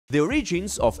The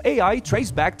origins of AI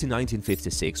trace back to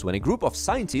 1956, when a group of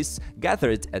scientists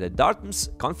gathered at a Dartmouth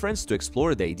conference to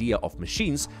explore the idea of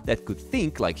machines that could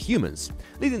think like humans.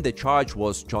 Leading the charge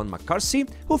was John McCarthy,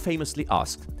 who famously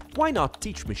asked, "Why not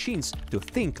teach machines to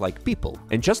think like people?"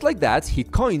 And just like that, he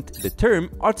coined the term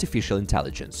artificial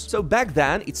intelligence. So back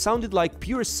then, it sounded like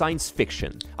pure science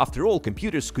fiction. After all,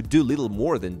 computers could do little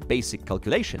more than basic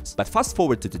calculations. But fast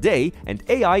forward to today, and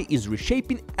AI is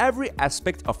reshaping every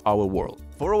aspect of our world.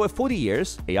 For over 40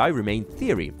 years, AI remained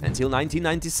theory, until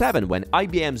 1997, when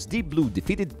IBM's Deep Blue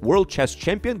defeated world chess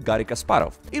champion Garry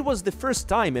Kasparov. It was the first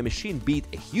time a machine beat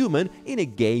a human in a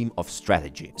game of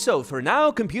strategy. So for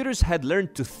now, computers had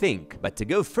learned to think, but to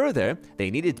go further, they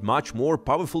needed much more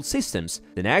powerful systems.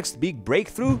 The next big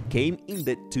breakthrough came in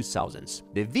the 2000s.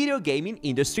 The video gaming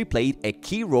industry played a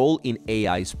key role in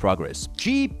AI's progress.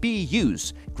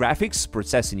 GPUs, graphics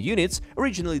processing units,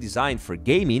 originally designed for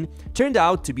gaming, turned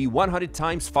out to be 100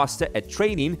 times faster at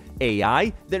training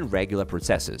AI than regular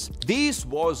processors. This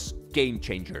was game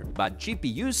changer, but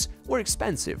GPUs were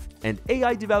expensive and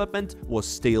AI development was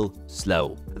still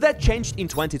slow. That changed in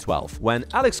 2012 when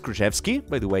Alex Krzyzewski,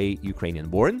 by the way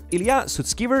Ukrainian-born, Ilya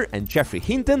Sutskever and Jeffrey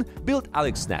Hinton built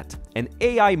AlexNet, an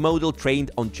AI model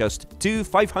trained on just two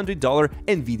 $500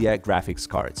 NVIDIA graphics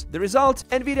cards. The result?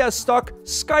 NVIDIA's stock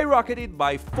skyrocketed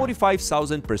by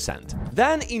 45,000%.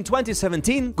 Then in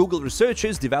 2017, Google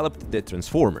researchers developed the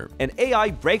Transformer, an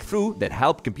AI breakthrough that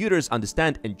helped computers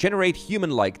understand and generate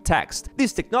human-like text.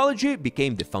 This technology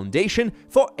became the foundation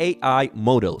for AI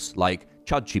models like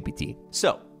ChatGPT.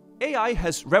 So, AI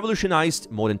has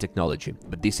revolutionized modern technology,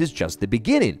 but this is just the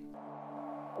beginning.